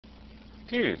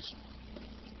Views.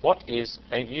 What is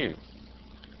a view?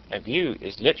 A view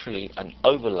is literally an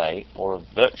overlay or a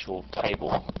virtual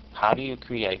table. How do you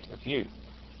create a view?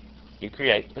 You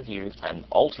create a view and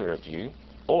alter a view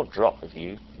or drop a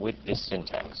view with this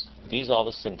syntax. These are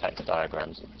the syntax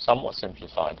diagrams, somewhat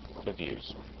simplified for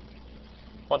views.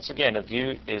 Once again, a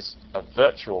view is a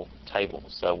virtual table.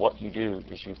 So what you do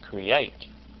is you create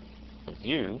a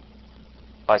view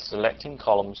by selecting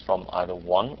columns from either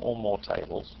one or more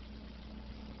tables.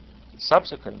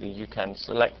 Subsequently, you can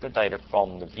select the data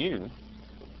from the view,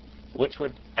 which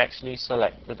would actually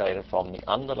select the data from the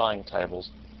underlying tables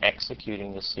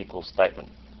executing the SQL statement.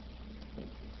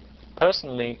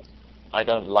 Personally, I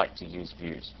don't like to use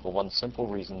views for one simple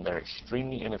reason: they're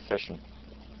extremely inefficient.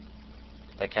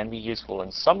 They can be useful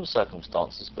in some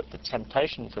circumstances, but the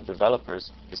temptation for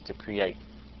developers is to create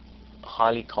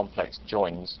highly complex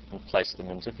joins and place them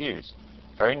into views.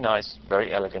 Very nice,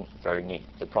 very elegant, very neat.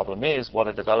 The problem is, what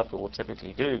a developer will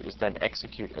typically do is then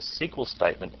execute a SQL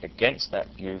statement against that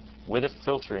view with a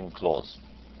filtering clause.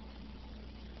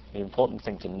 The important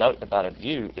thing to note about a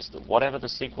view is that whatever the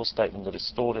SQL statement that is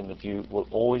stored in the view will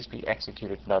always be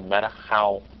executed no matter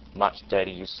how much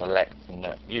data you select in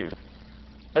that view.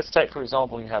 Let's take, for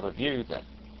example, you have a view that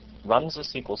runs a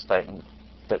SQL statement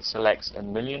that selects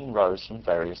 1,000,000 rows from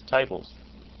various tables.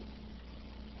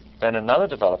 Then another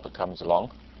developer comes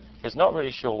along, is not really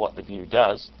sure what the view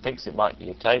does, thinks it might be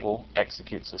a table,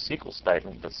 executes a SQL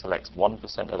statement that selects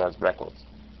 1% of those records.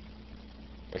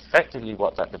 Effectively,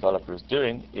 what that developer is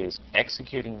doing is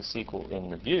executing the SQL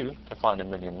in the view to find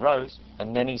 1,000,000 rows,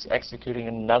 and then he's executing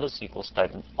another SQL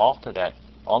statement after that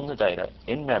on the data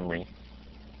in memory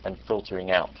and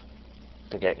filtering out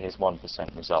to get his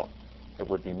 1% result. It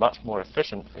would be much more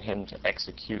efficient for him to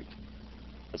execute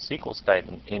the SQL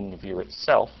statement in the view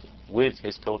itself with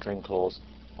his filtering clause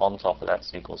on top of that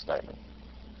SQL statement.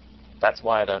 That's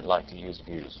why I don't like to use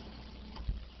views.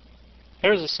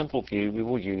 Here is a simple view we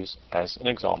will use as an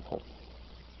example.